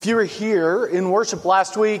If you were here in worship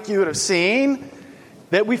last week, you would have seen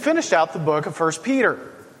that we finished out the book of 1 Peter.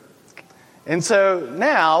 And so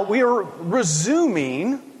now we are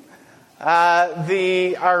resuming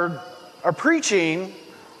our preaching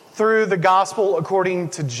through the gospel according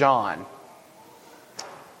to John,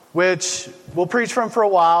 which we'll preach from for a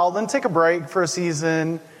while, then take a break for a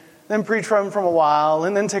season, then preach from a while,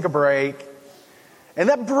 and then take a break. And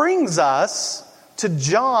that brings us to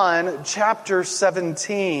John chapter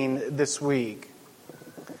 17 this week.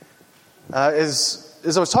 As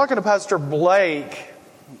I was talking to Pastor Blake,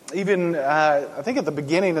 even I think at the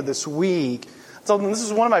beginning of this week, I told him this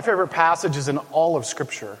is one of my favorite passages in all of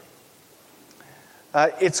Scripture.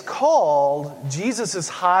 It's called Jesus'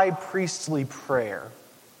 High Priestly Prayer.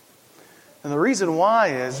 And the reason why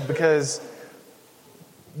is because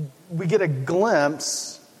we get a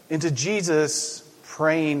glimpse into Jesus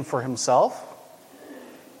praying for himself,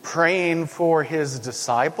 praying for his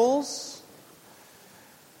disciples.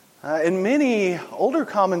 And many older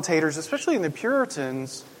commentators, especially in the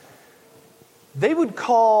Puritans, they would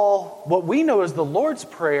call what we know as the Lord's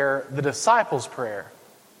Prayer the disciples' prayer.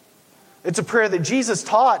 It's a prayer that Jesus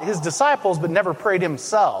taught his disciples but never prayed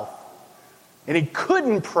himself. And he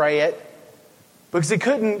couldn't pray it because he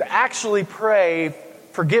couldn't actually pray,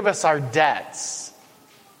 forgive us our debts.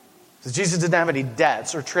 Because Jesus didn't have any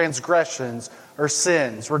debts or transgressions or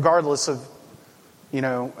sins, regardless of,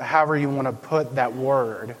 however you want to put that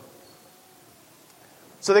word.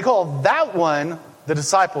 So they call that one the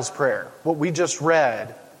disciples' prayer, what we just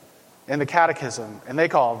read in the catechism. And they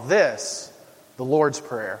call this the Lord's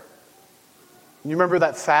Prayer. You remember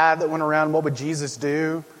that fad that went around, what would Jesus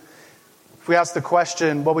do? If we ask the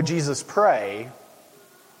question, what would Jesus pray?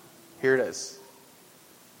 Here it is.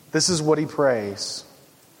 This is what he prays.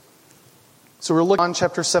 So we're looking at John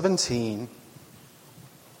chapter 17,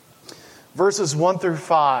 verses 1 through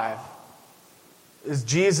 5, as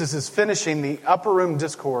Jesus is finishing the upper room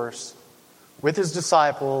discourse with his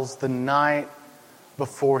disciples the night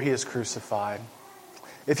before he is crucified.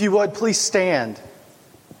 If you would, please stand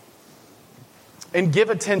and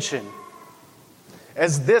give attention,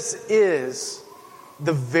 as this is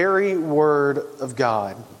the very word of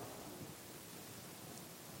God.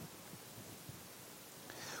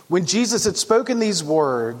 When Jesus had spoken these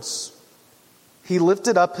words, he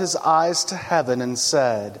lifted up his eyes to heaven and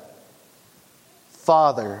said,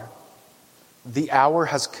 Father, the hour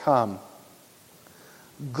has come.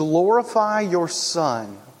 Glorify your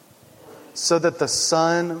Son, so that the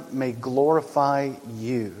Son may glorify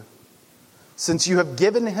you, since you have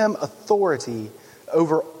given him authority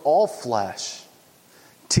over all flesh,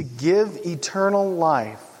 to give eternal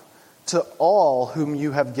life to all whom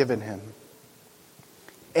you have given him.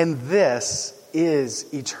 And this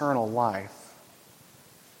is eternal life,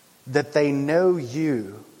 that they know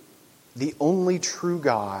you, the only true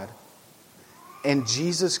God, and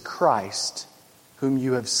Jesus Christ, whom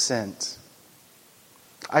you have sent.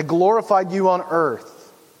 I glorified you on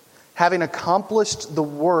earth, having accomplished the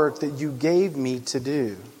work that you gave me to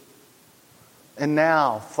do. And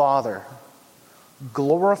now, Father,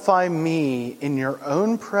 glorify me in your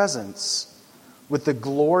own presence with the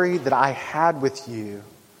glory that I had with you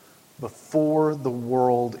before the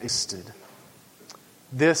world existed.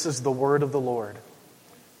 This is the word of the Lord.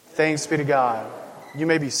 Thanks be to God. You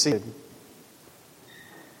may be seated.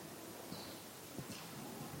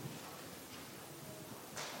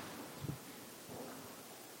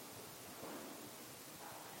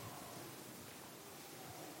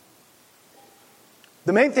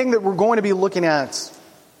 The main thing that we're going to be looking at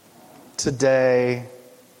today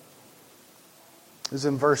is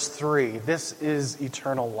in verse 3. This is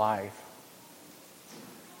eternal life.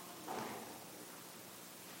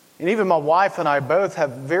 And even my wife and I both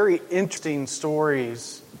have very interesting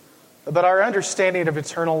stories about our understanding of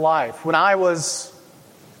eternal life. When I was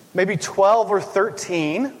maybe 12 or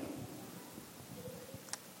 13, I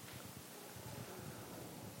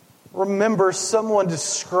remember someone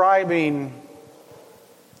describing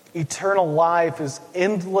eternal life as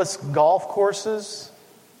endless golf courses.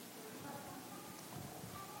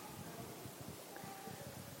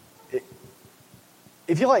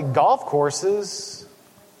 If you like golf courses,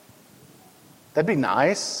 that'd be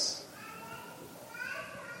nice.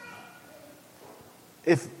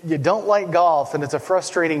 If you don't like golf and it's a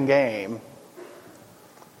frustrating game,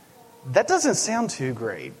 that doesn't sound too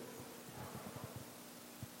great.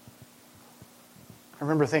 I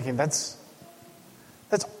remember thinking, that's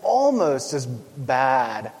almost as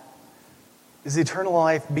bad as eternal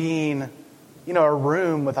life being, a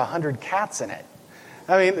room with 100 cats in it.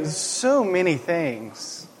 I mean, there's so many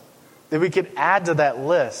things that we could add to that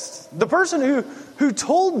list. The person who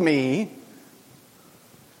told me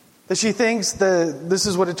that she thinks that this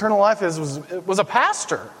is what eternal life is was a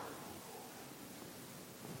pastor.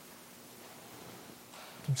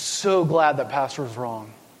 I'm so glad that pastor was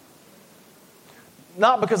wrong.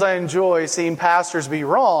 Not because I enjoy seeing pastors be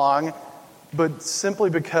wrong, but simply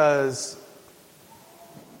because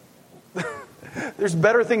there's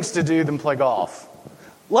better things to do than play golf.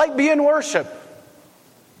 Like be in worship.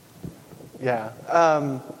 Yeah.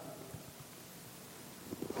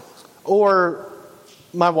 Or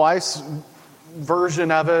my wife's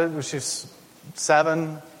version of it, which is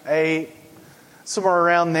 7, 8, somewhere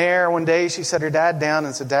around there. One day she sat her dad down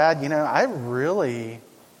and said, "Dad, I really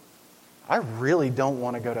don't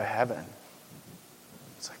want to go to heaven."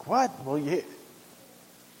 It's like, "What?" "Well, yeah."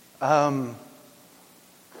 And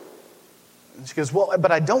she goes, "Well,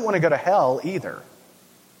 but I don't want to go to hell either."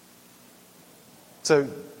 So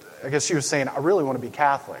I guess she was saying, "I really want to be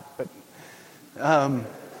Catholic." But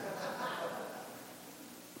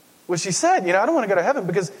what she said, "I don't want to go to heaven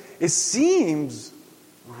because it seems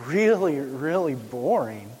really, really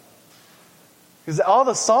boring." Because all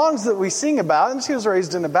the songs that we sing about, and she was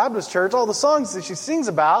raised in a Baptist church, all the songs that she sings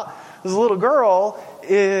about as a little girl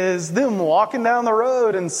is them walking down the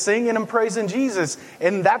road and singing and praising Jesus.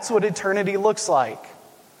 And that's what eternity looks like.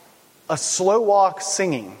 A slow walk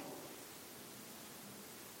singing.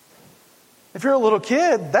 If you're a little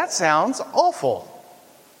kid, that sounds awful.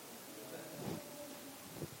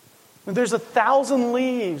 There's 1,000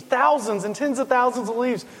 leaves, thousands and tens of thousands of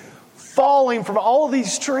leaves falling from all of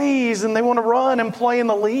these trees, and they want to run and play in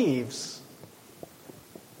the leaves.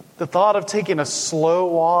 The thought of taking a slow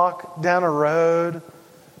walk down a road,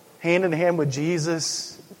 hand in hand with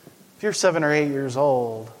Jesus, if you're 7 or 8 years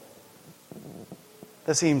old,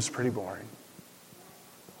 that seems pretty boring.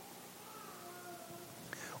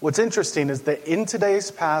 What's interesting is that in today's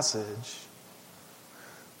passage,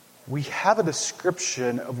 we have a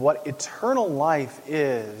description of what eternal life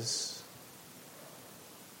is.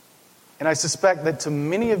 And I suspect that to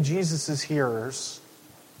many of Jesus' hearers,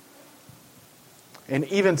 and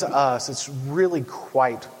even to us, it's really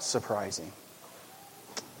quite surprising.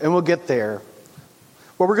 And we'll get there.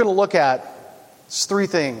 What we're going to look at is 3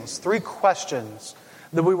 things, 3 questions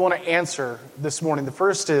that we want to answer this morning. The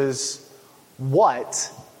first is,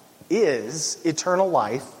 what is eternal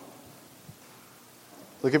life?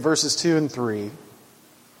 Look at verses 2 and 3.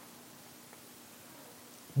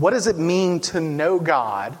 What does it mean to know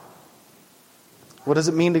God? What does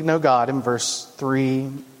it mean to know God in verse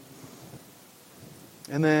 3?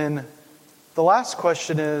 And then the last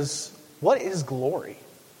question is, what is glory?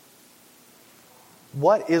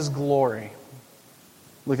 What is glory?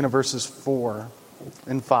 Looking at verses 4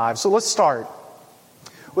 and 5. So let's start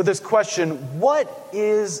with this question, what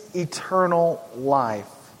is eternal life?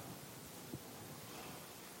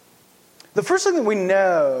 The first thing that we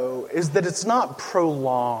know is that it's not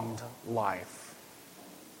prolonged life.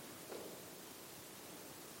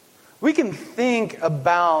 We can think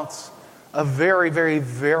about a very, very,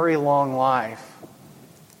 very long life.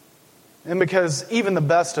 And because even the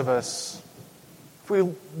best of us, if we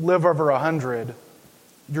live over 100,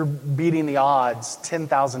 you're beating the odds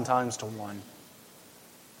 10,000 times to 1.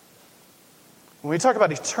 When we talk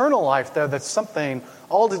about eternal life, though, that's something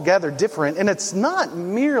altogether different. And it's not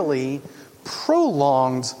merely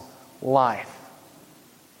prolonged life.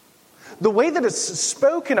 The way that it's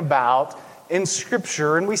spoken about in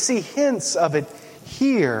Scripture, and we see hints of it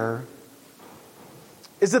here,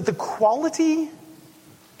 is that the quality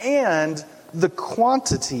and the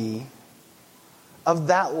quantity of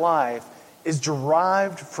that life is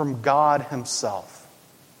derived from God Himself.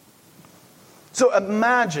 So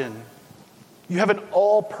imagine you have an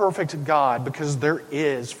all-perfect God, because there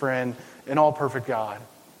is, friend, an all-perfect God.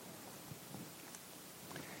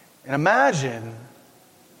 And imagine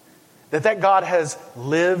that God has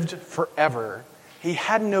lived forever. He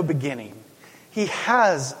had no beginning. He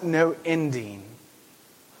has no ending.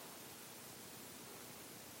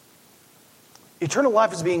 Eternal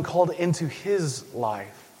life is being called into His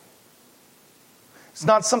life. It's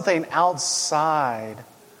not something outside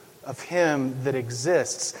of Him that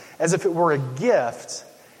exists, as if it were a gift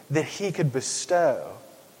that He could bestow.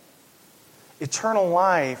 Eternal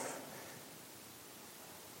life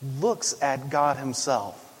looks at God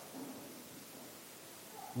Himself.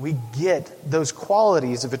 We get those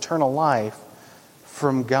qualities of eternal life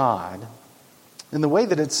from God. And the way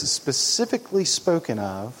that it's specifically spoken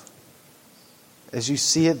of, as you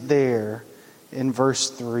see it there in verse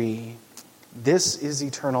 3, this is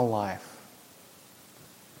eternal life.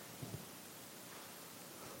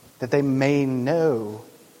 That they may know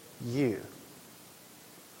you,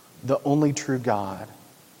 the only true God,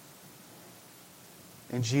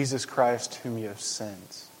 and Jesus Christ whom you have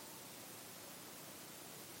sent.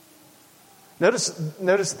 Notice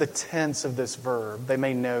the tense of this verb, they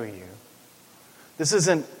may know you. This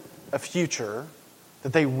isn't a future,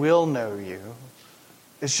 that they will know you.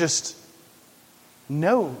 It's just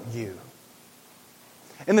know you.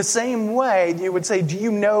 In the same way, you would say, do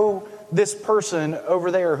you know this person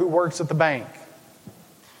over there who works at the bank?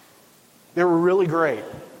 They were really great.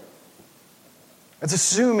 It's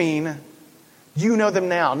assuming you know them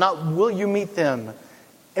now, not will you meet them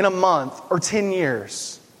in a month or 10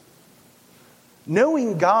 years.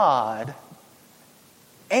 Knowing God,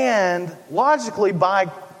 and logically by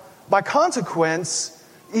consequence,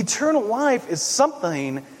 eternal life is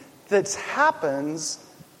something that happens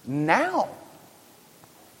now.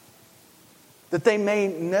 That they may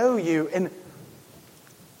know you. And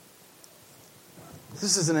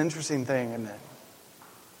this is an interesting thing, isn't it?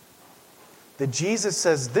 That Jesus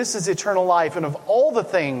says this is eternal life, and of all the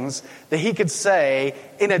things that he could say,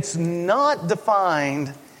 and it's not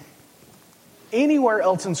defined anywhere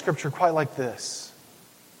else in Scripture quite like this.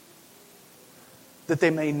 That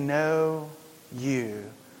they may know you,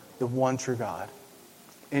 the one true God,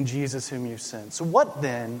 and Jesus whom you sent. So what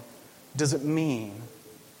then does it mean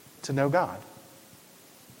to know God?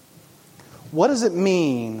 What does it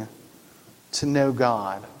mean to know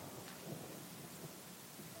God?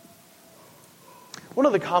 One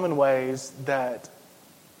of the common ways that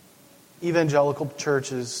evangelical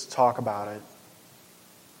churches talk about it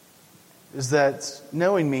is that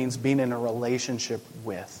knowing means being in a relationship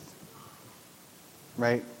with.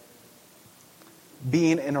 Right?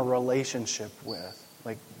 Being in a relationship with.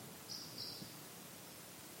 Like,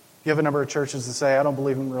 you have a number of churches that say, I don't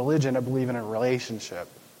believe in religion, I believe in a relationship.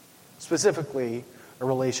 Specifically, a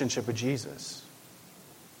relationship with Jesus.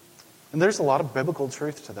 And there's a lot of biblical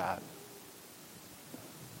truth to that.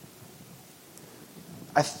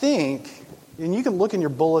 I think, and you can look in your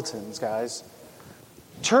bulletins, guys,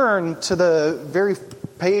 turn to the very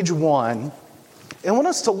page 1, and I want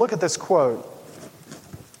us to look at this quote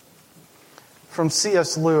from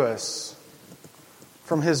C.S. Lewis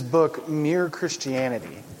from his book, Mere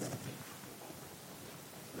Christianity.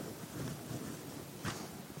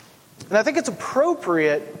 And I think it's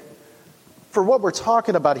appropriate for what we're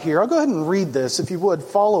talking about here. I'll go ahead and read this, if you would,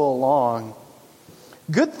 follow along.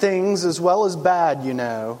 Good things as well as bad, you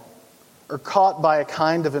know, are caught by a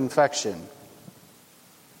kind of infection.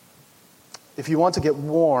 If you want to get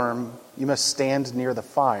warm, you must stand near the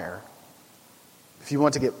fire. If you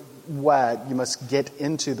want to get wet, you must get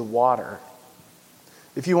into the water.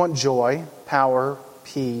 If you want joy, power,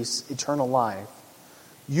 peace, eternal life,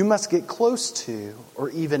 you must get close to or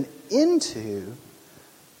even into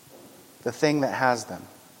the thing that has them.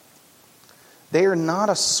 They are not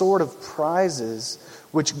a sort of prizes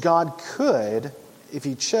which God could, if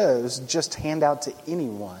he chose, just hand out to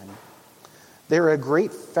anyone. They are a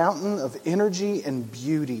great fountain of energy and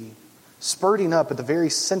beauty, spurting up at the very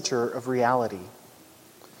center of reality.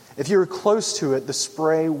 If you are close to it, the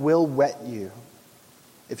spray will wet you.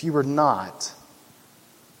 If you are not,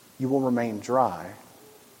 you will remain dry.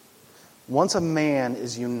 Once a man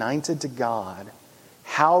is united to God,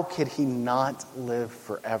 how could he not live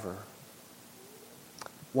forever?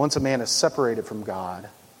 Once a man is separated from God,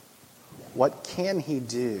 what can he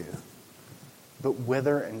do but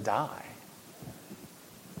wither and die?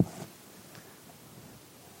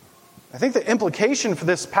 I think the implication for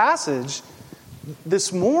this passage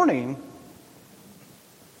this morning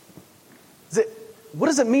is that what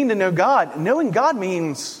does it mean to know God? Knowing God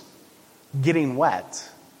means getting wet,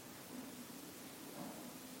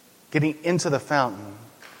 getting into the fountain.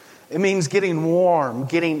 It means getting warm,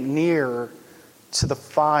 getting near to the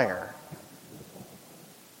fire.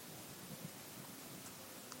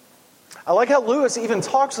 I like how Lewis even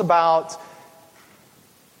talks about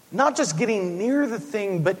not just getting near the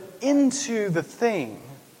thing, but into the thing.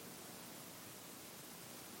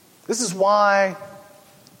 This is why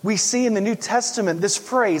we see in the New Testament this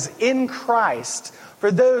phrase, in Christ.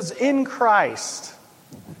 For those in Christ,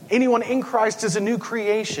 anyone in Christ is a new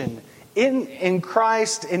creation. In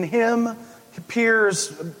Christ, in him,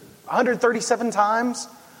 appears 137 times,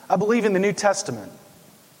 I believe, in the New Testament.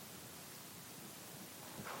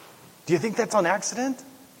 Do you think that's on accident?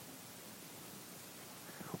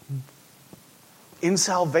 In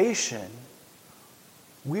salvation,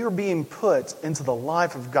 we are being put into the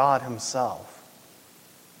life of God himself.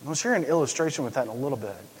 I'll share an illustration with that in a little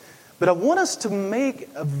bit. But I want us to make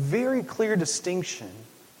a very clear distinction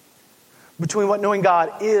between what knowing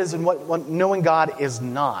God is and what knowing God is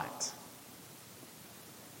not.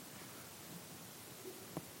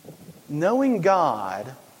 knowing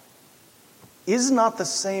God is not the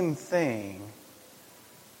same thing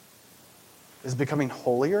as becoming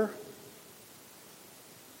holier.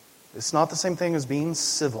 It's not the same thing as being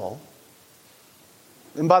civil.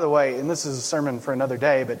 And by the way, and this is a sermon for another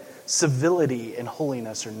day, but civility and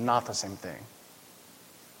holiness are not the same thing.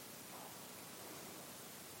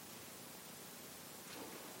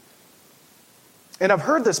 And I've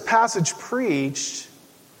heard this passage preached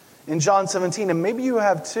in John 17, and maybe you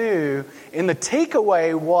have too, and the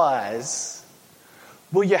takeaway was,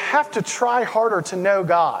 well, you have to try harder to know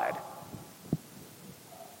God.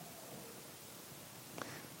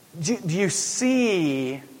 Do you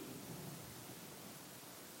see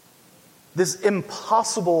this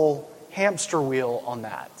impossible hamster wheel on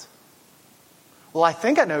that? Well, I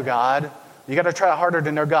think I know God. You got to try harder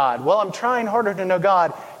to know God. Well, I'm trying harder to know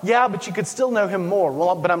God. Yeah, but you could still know Him more.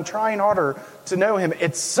 Well, but I'm trying harder to know Him.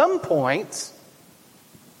 At some point,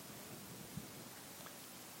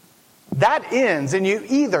 that ends, and you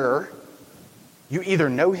either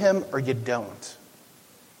know Him or you don't.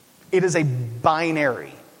 It is a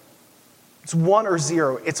binary. It's 1 or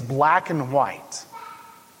 0. It's black and white.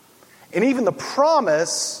 And even the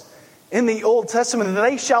promise in the Old Testament that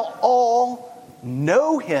they shall all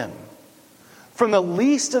know Him, from the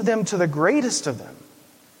least of them to the greatest of them.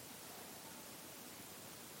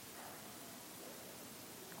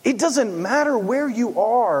 It doesn't matter where you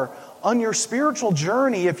are on your spiritual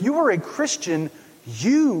journey. If you are a Christian,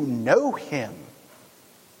 you know Him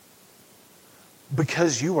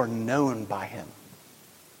because you are known by Him.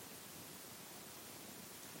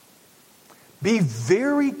 Be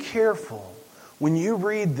very careful when you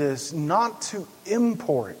read this not to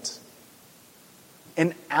import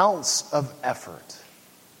an ounce of effort.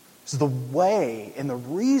 It's the way and the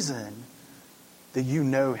reason that you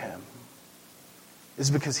know Him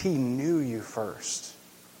is because He knew you first.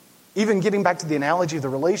 Even getting back to the analogy of the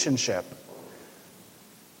relationship,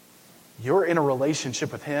 you're in a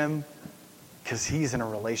relationship with Him because He's in a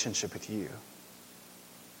relationship with you.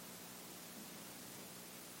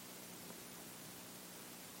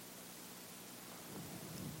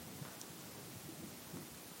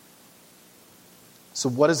 So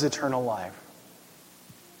what is eternal life?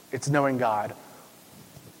 It's knowing God.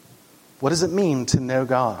 What does it mean to know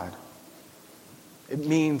God? It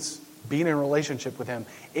means being in a relationship with Him.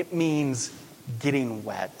 It means getting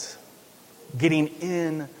wet, getting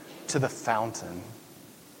in to the fountain.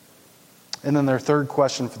 And then their third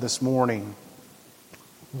question for this morning,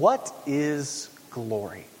 what is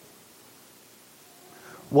glory?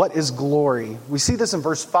 What is glory? We see this in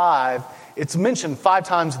verse 5. It's mentioned 5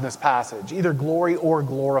 times in this passage, either glory or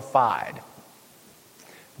glorified.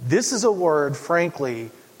 This is a word, frankly,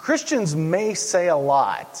 Christians may say a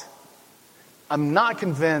lot. I'm not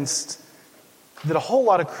convinced that a whole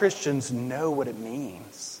lot of Christians know what it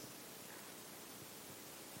means.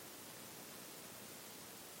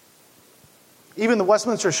 Even the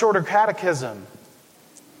Westminster Shorter Catechism,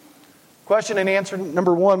 question and answer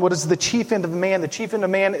number 1, what is the chief end of man? The chief end of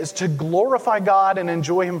man is to glorify God and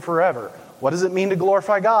enjoy Him forever. What does it mean to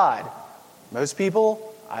glorify God? Most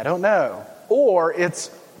people, I don't know. Or it's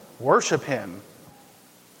worship Him.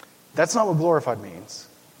 That's not what glorified means.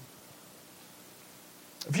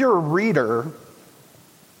 If you're a reader,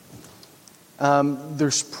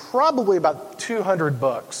 there's probably about 200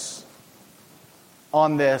 books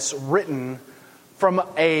on this written from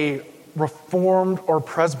a Reformed or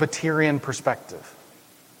Presbyterian perspective.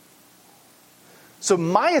 So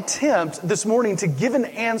my attempt this morning to give an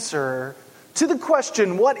answer to the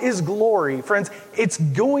question, what is glory? Friends, it's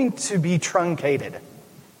going to be truncated.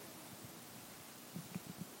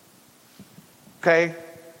 Okay?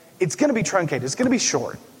 It's going to be truncated. It's going to be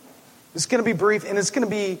short. It's going to be brief, and it's going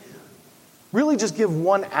to be really just give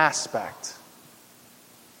one aspect.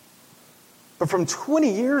 But from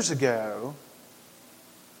 20 years ago,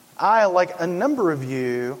 I, like a number of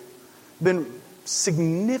you, been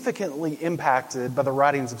significantly impacted by the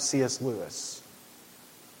writings of C.S. Lewis.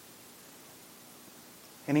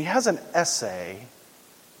 And he has an essay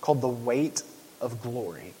called The Weight of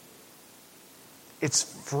Glory. It's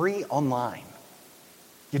free online.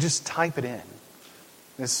 You just type it in.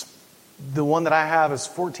 The one that I have is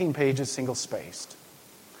 14 pages, single-spaced.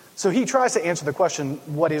 So he tries to answer the question,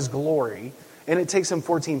 what is glory? And it takes him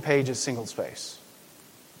 14 pages, single-spaced.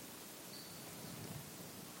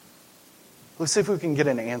 Let's see if we can get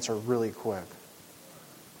an answer really quick.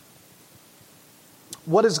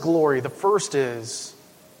 What is glory? The first is,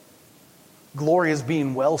 glory is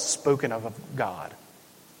being well spoken of God.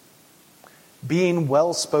 Being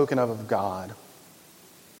well spoken of God.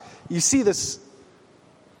 You see this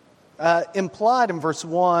implied in verse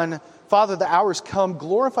 1, Father, the hour has come.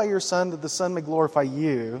 Glorify your Son, that the Son may glorify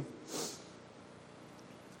you.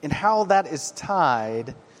 And how that is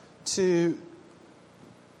tied to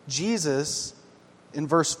Jesus in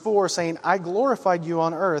verse 4 saying, I glorified you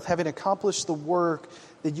on earth, having accomplished the work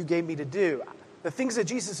that you gave me to do. The things that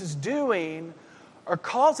Jesus is doing are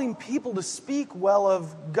causing people to speak well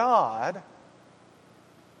of God,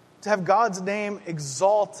 to have God's name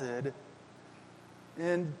exalted.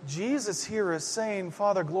 And Jesus here is saying,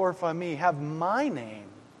 Father, glorify me. Have my name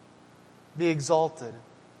be exalted.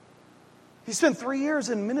 He spent 3 years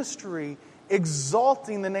in ministry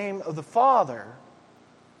exalting the name of the Father.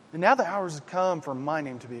 And now the hours have come for my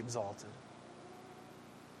name to be exalted.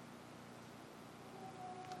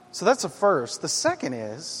 So that's the first. The second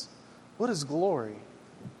is, what is glory?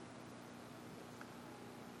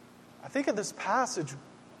 I think in this passage,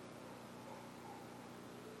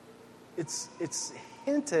 it's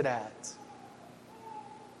hinted at,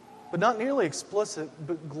 but not nearly explicit,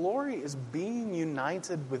 but glory is being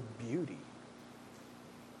united with beauty.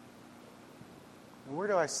 And where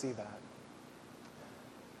do I see that?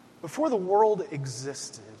 Before the world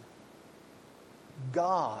existed,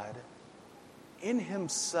 God in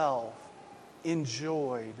Himself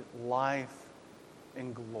enjoyed life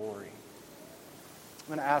and glory. I'm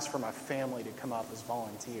going to ask for my family to come up as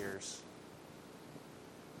volunteers.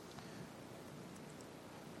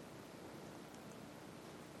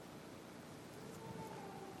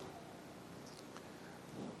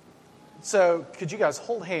 So, could you guys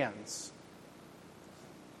hold hands?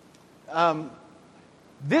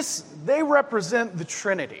 They represent the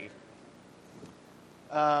Trinity.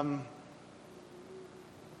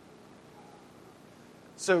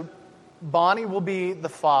 So, Bonnie will be the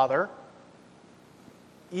Father.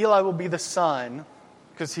 Eli will be the Son,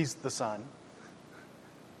 because he's the Son.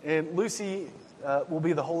 And Lucy will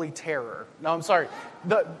be the Holy Terror. No, I'm sorry.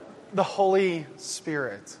 The Holy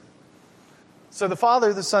Spirit. So the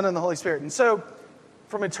Father, the Son, and the Holy Spirit. And so,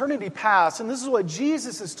 from eternity past, and this is what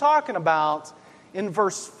Jesus is talking about in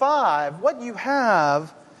verse 5, what you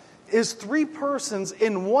have is three persons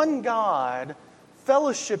in one God,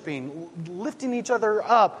 fellowshipping, lifting each other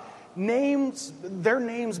up, their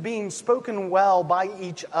names being spoken well by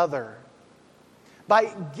each other.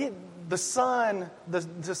 The Son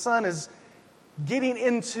is getting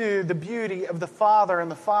into the beauty of the Father and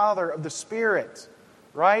the Father of the Spirit,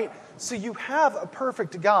 right? So you have a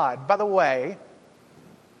perfect God. By the way,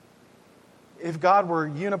 if God were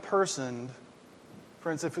unipersoned,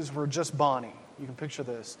 for instance, if it were just Bonnie, you can picture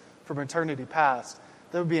this, from eternity past,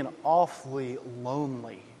 that would be an awfully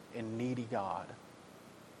lonely and needy God.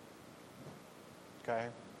 Okay?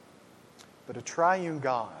 But a triune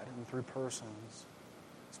God in three persons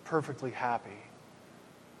is perfectly happy.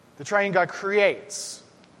 The triune God creates.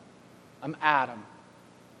 I'm Adam.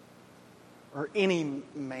 Or any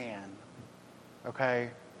man. Okay?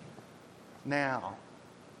 Now,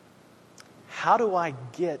 how do I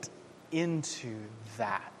get into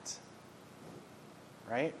that?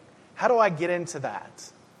 Right? How do I get into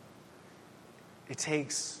that? It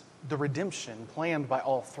takes the redemption planned by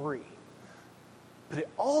all three. But it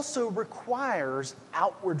also requires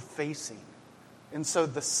outward facing. And so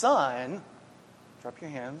the Son, drop your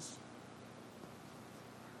hands,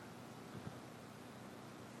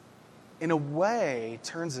 in a way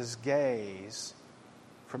turns his gaze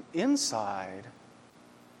from inside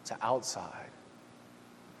to outside.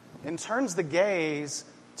 And turns the gaze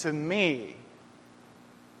to me.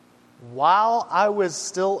 While I was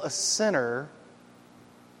still a sinner,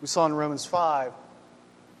 we saw in Romans 5,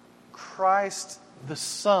 Christ the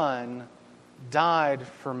Son died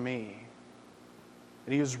for me.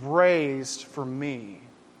 And He was raised for me.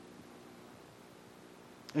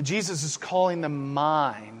 And Jesus is calling them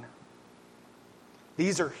mine.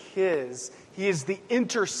 These are His. He is the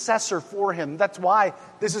intercessor for Him. That's why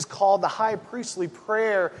this is called the high priestly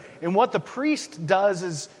prayer. And what the priest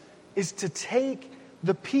does is to take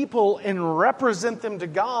the people and represent them to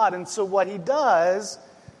God. And so what he does,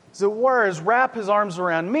 as it were, is wrap his arms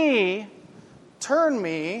around me, turn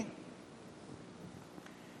me,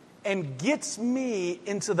 and gets me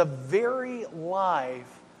into the very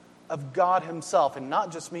life of God Himself. And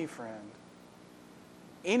not just me, friend.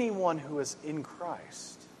 Anyone who is in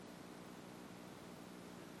Christ.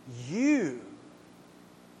 You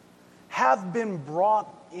have been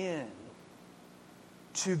brought in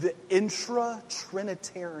to the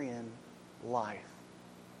intra-Trinitarian life,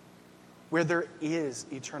 where there is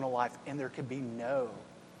eternal life and there can be no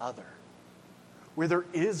other, where there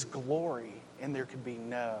is glory and there can be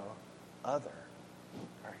no other.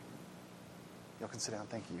 All right. Y'all can sit down.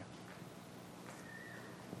 Thank you.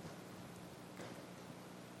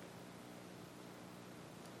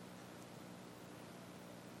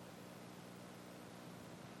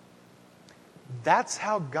 That's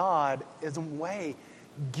how God, in a way,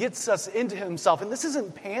 gets us into himself. And this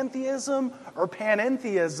isn't pantheism or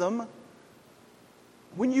panentheism.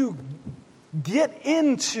 When you get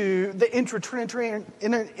into the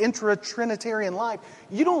intra-Trinitarian life,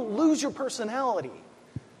 you don't lose your personality.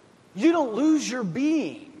 You don't lose your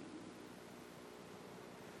being.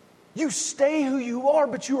 You stay who you are,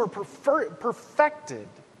 but you are perfected.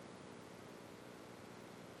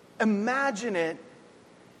 Imagine it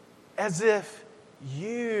as if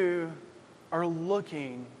you are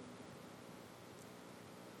looking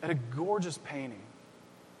at a gorgeous painting.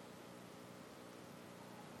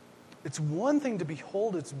 It's one thing to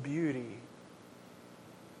behold its beauty.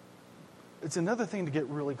 It's another thing to get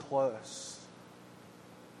really close.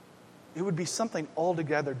 It would be something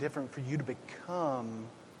altogether different for you to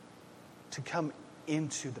come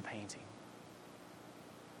into the painting.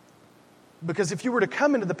 Because if you were to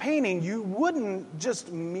come into the painting, you wouldn't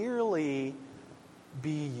just merely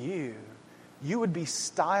be you. You would be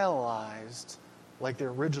stylized like the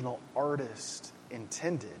original artist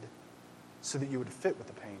intended so that you would fit with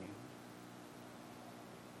the painting.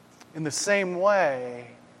 In the same way,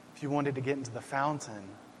 if you wanted to get into the fountain,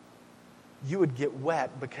 you would get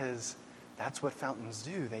wet because that's what fountains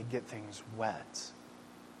do. They get things wet.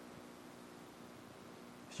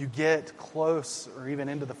 If you get close or even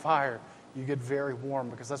into the fire, you get very warm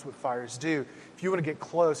because that's what fires do. If you want to get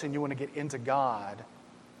close and you want to get into God,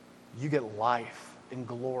 you get life and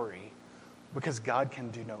glory because God can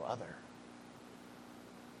do no other.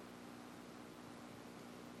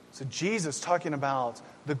 So Jesus talking about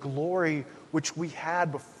the glory which we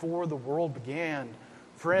had before the world began.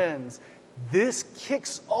 Friends, this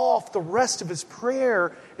kicks off the rest of his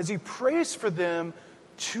prayer as he prays for them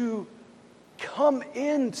to come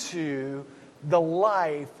into the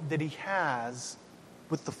life that he has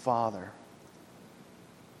with the Father.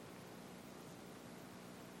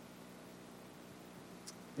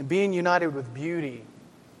 And being united with beauty,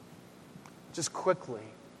 just quickly,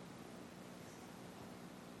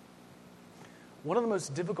 one of the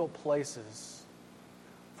most difficult places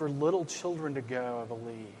for little children to go, I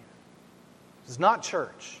believe, is not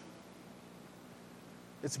church.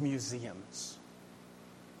 It's museums.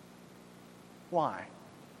 Why?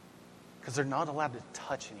 Because they're not allowed to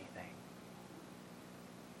touch anything.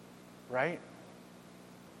 Right?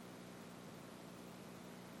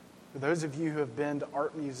 For those of you who have been to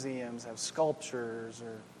art museums, have sculptures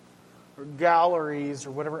or galleries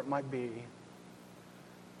or whatever it might be,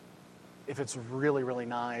 if it's really, really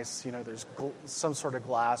nice, there's some sort of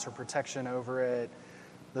glass or protection over it.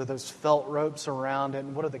 There are those felt ropes around it.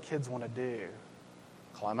 And what do the kids want to do?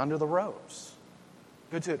 Climb under the ropes.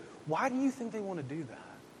 Go to it. Why do you think they want to do that?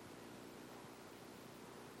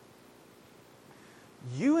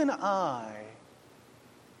 You and I,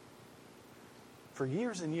 for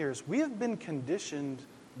years and years, we have been conditioned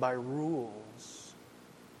by rules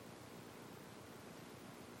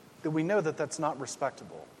that we know that that's not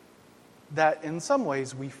respectable. That in some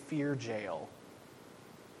ways we fear jail,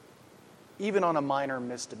 even on a minor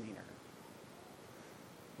misdemeanor.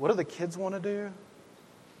 What do the kids want to do?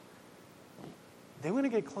 They want to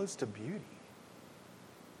get close to beauty.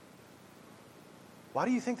 Why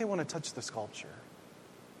do you think they want to touch the sculpture?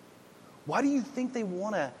 Why do you think they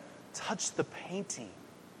want to touch the painting?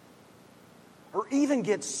 Or even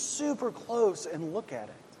get super close and look at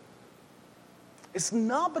it? It's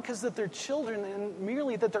not because that they're children and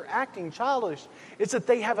merely that they're acting childish. It's that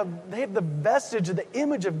they have the vestige of the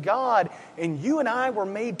image of God, and you and I were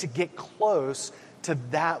made to get close to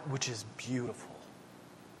that which is beautiful.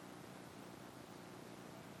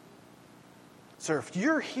 So if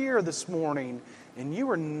you're here this morning and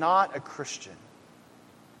you are not a Christian,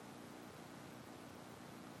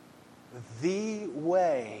 the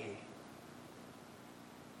way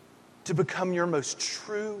to become your most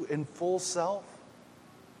true and full self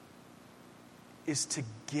is to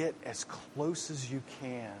get as close as you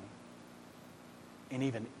can and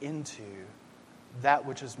even into that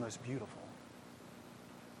which is most beautiful.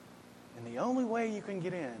 And the only way you can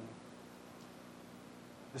get in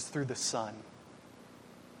is through the Son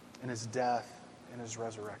and his death and his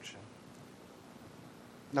resurrection.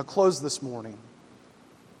 Now close this morning.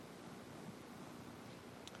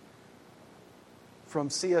 From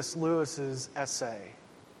C.S. Lewis's essay,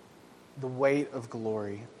 The Weight of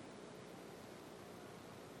Glory.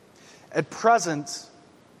 At present,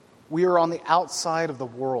 we are on the outside of the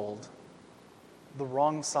world, the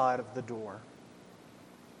wrong side of the door.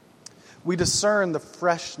 We discern the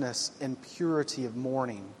freshness and purity of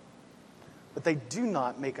morning, but they do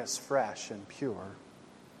not make us fresh and pure.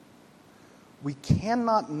 We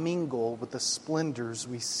cannot mingle with the splendors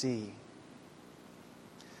we see.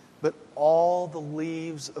 But all the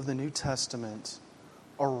leaves of the New Testament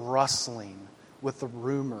are rustling with the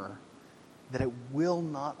rumor that it will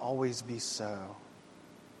not always be so.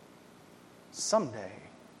 Someday,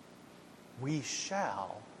 we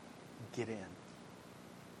shall get in.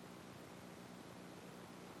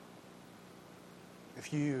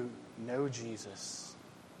 If you know Jesus,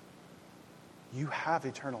 you have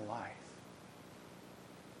eternal life.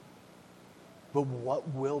 But what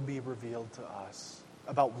will be revealed to us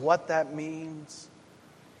about what that means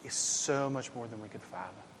is so much more than we could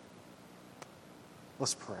fathom.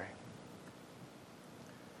 Let's pray.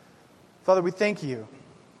 Father, we thank you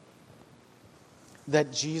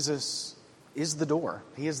that Jesus is the door.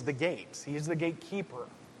 He is the gate. He is the gatekeeper.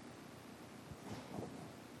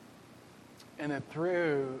 And that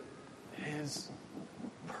through his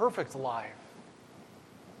perfect life,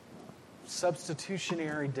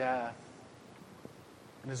 substitutionary death,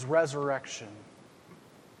 and his resurrection,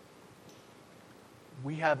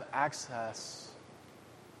 we have access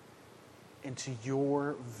into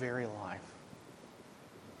your very life.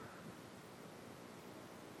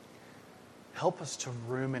 Help us to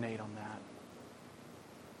ruminate on that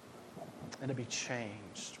and to be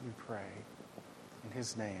changed, we pray. In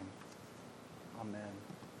his name, amen.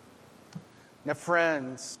 Now,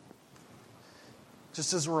 friends,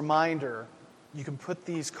 just as a reminder, you can put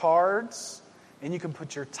these cards and you can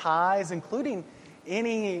put your ties, including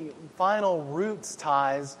any final roots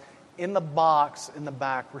ties, in the box in the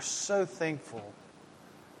back. We're so thankful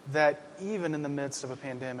that even in the midst of a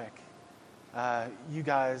pandemic, you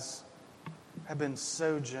guys have been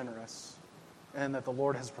so generous and that the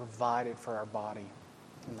Lord has provided for our body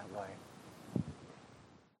in that way.